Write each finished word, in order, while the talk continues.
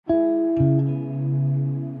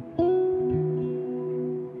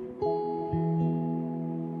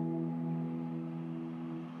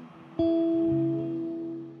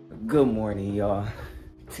Good morning, y'all.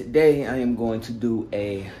 Today I am going to do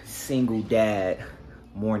a single dad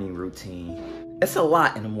morning routine. It's a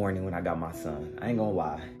lot in the morning when I got my son. I ain't gonna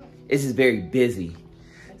lie. It's just very busy.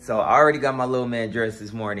 So I already got my little man dressed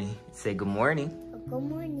this morning. Say good morning. Good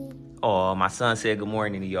morning. Oh, my son said good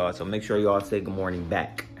morning to y'all, so make sure y'all say good morning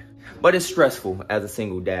back. But it's stressful as a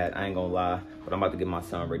single dad, I ain't gonna lie. But I'm about to get my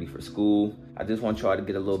son ready for school. I just want y'all to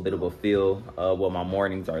get a little bit of a feel of what my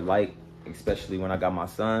mornings are like, especially when I got my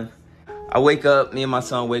son. I wake up, me and my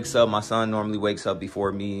son wakes up. My son normally wakes up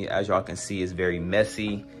before me. As y'all can see, it's very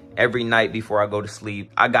messy. Every night before I go to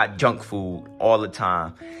sleep, I got junk food all the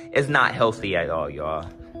time. It's not healthy at all, y'all.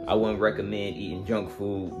 I wouldn't recommend eating junk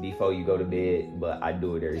food before you go to bed, but I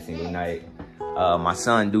do it every single night. My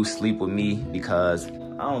son do sleep with me because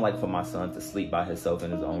I don't like for my son to sleep by himself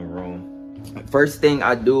in his own room. First thing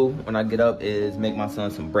I do when I get up is make my son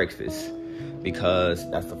some breakfast, because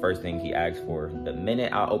that's the first thing he asks for. The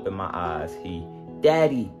minute I open my eyes,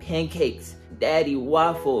 daddy, pancakes, daddy,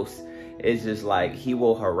 waffles. It's just like he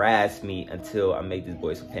will harass me until I make this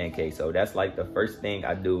boy some pancakes. So that's like the first thing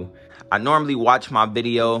I do. I normally watch my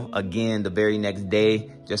video again the very next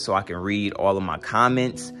day just so I can read all of my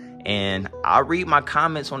comments. And I read my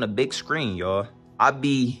comments on the big screen, y'all. I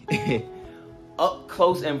be up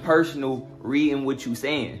close and personal reading what you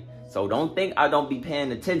saying. So don't think I don't be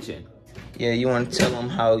paying attention. Yeah, you want to tell them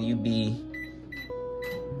how you be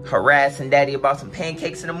harassing daddy about some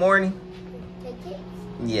pancakes in the morning? Pancakes?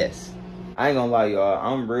 Yes. I ain't gonna lie, y'all.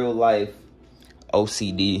 I'm real life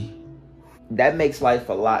OCD. That makes life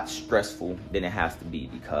a lot stressful than it has to be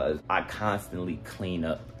because I constantly clean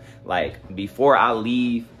up. Like, before I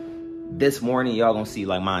leave this morning, y'all gonna see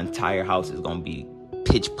like my entire house is gonna be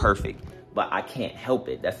pitch perfect. But I can't help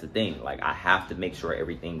it. That's the thing. Like, I have to make sure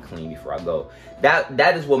everything clean before I go.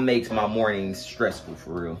 That is what makes my mornings stressful,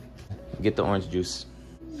 for real. Get the orange juice.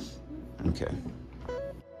 Okay.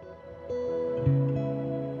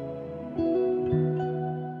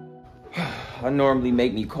 I normally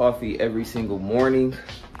make me coffee every single morning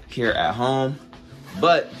here at home,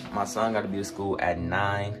 but my son got to be to school at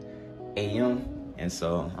 9 a.m. and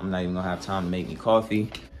so I'm not even gonna have time to make me coffee.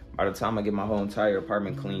 By the time I get my whole entire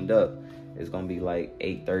apartment cleaned up, it's gonna be like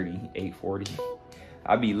 8:30, 8:40.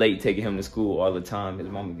 I be late taking him to school all the time. His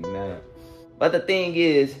mama be mad. But the thing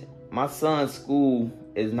is, my son's school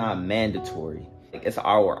is not mandatory. Like, it's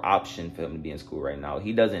our option for him to be in school right now.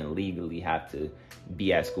 He doesn't legally have to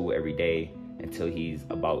be at school every day until he's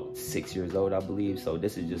about 6 years old, I believe. So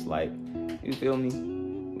this is just like, you feel me?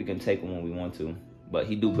 We can take him when we want to, but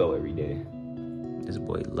he do go every day. This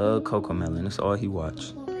boy love CoComelon. That's all he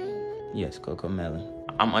watch. Yes, CoComelon.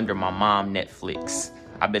 I'm under my mom Netflix.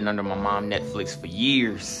 I've been under my mom Netflix for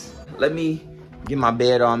years. Let me get my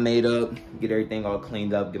bed all made up, get everything all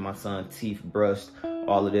cleaned up, get my son's teeth brushed,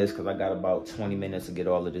 all of this, because I got about 20 minutes to get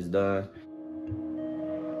all of this done.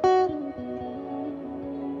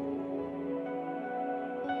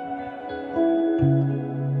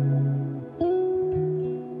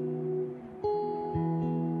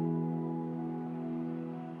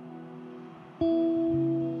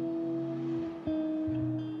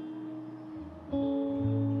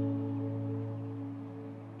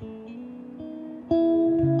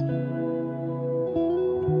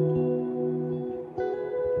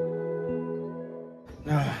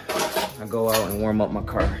 I go out and warm up my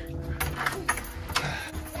car.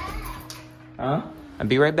 Huh? I'll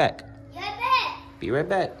be right back. Be right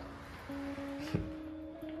back.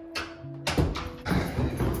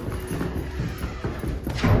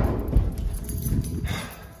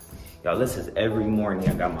 Y'all, this is every morning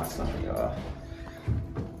I got my son, y'all.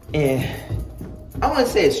 And I wouldn't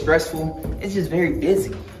say it's stressful, it's just very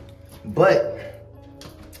busy. But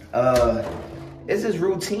it's just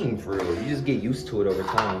routine for real. You just get used to it over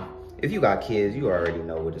time. If you got kids, you already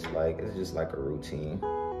know what it's like. It's just like a routine.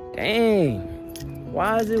 Dang,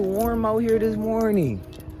 why is it warm out here this morning?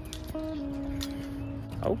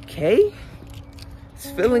 Okay, it's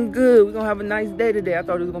feeling good. We're gonna have a nice day today. I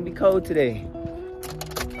thought it was gonna be cold today.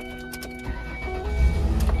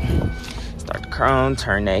 Start the car on,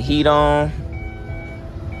 turn that heat on.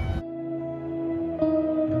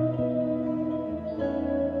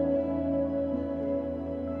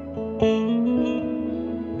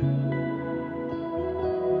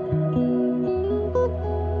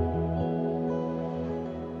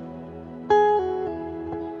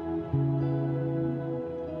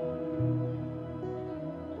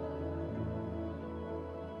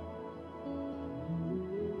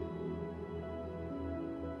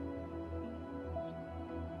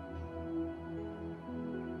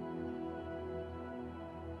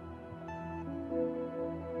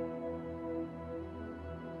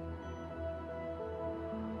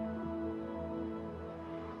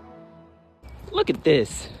 Look at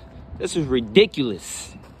this. This is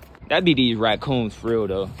ridiculous. That be these raccoons for real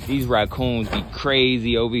though. These raccoons be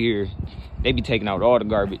crazy over here. They be taking out all the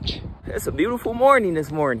garbage. It's a beautiful morning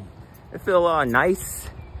this morning. It feel nice.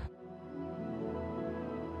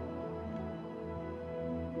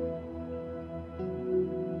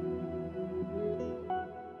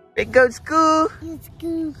 Big go to school. Let's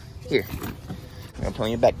go. Here, I'm gonna put on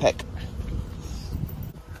your backpack.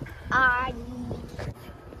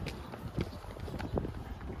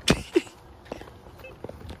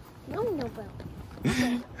 No, bro.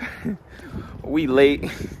 We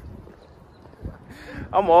late.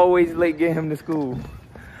 I'm always late getting him to school.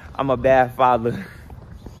 I'm a bad father.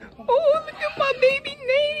 Oh, look at my baby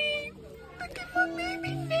name. Look at my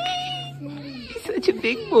baby name. He's such a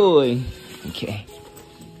big boy. Okay.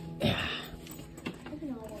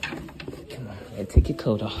 Come on, gotta take your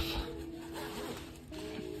coat off.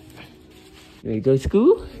 You ready to go to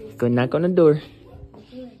school? Go knock on the door.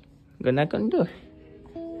 Go knock on the door.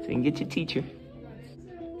 So you can get your teacher.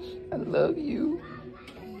 I love you.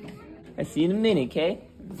 I'll see you in a minute, okay?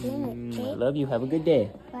 I love you. Have a good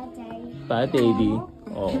day. Bye, Daddy. Bye, baby.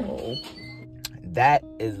 Oh. That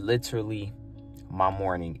is literally my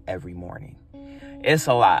morning every morning. It's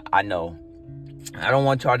a lot, I know. I don't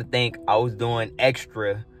want y'all to think I was doing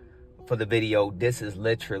extra for the video. This is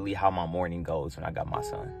literally how my morning goes when I got my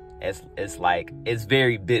son. It's like, it's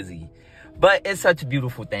very busy. But it's such a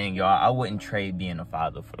beautiful thing, y'all. I wouldn't trade being a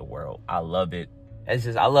father for the world. I love it. It's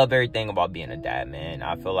just, I love everything about being a dad, man.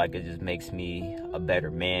 I feel like it just makes me a better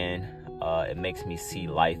man. It makes me see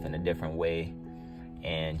life in a different way.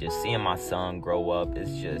 And just seeing my son grow up is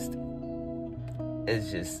just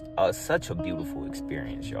such a beautiful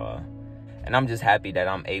experience, y'all. And I'm just happy that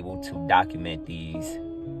I'm able to document these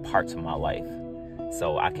parts of my life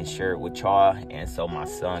so I can share it with y'all, and so my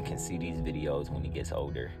son can see these videos when he gets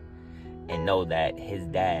older and know that his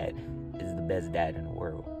dad is the best dad in the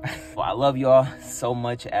world. Well, I love y'all so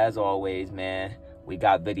much as always, man. We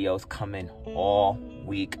got videos coming all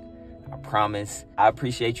week, I promise. I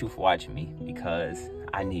appreciate you for watching me because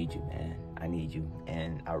I need you, man. I need you,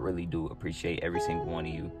 and I really do appreciate every single one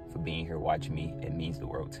of you for being here watching me. It means the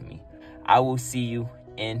world to me. I will see you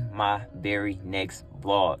in my very next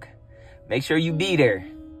vlog. Make sure you be there.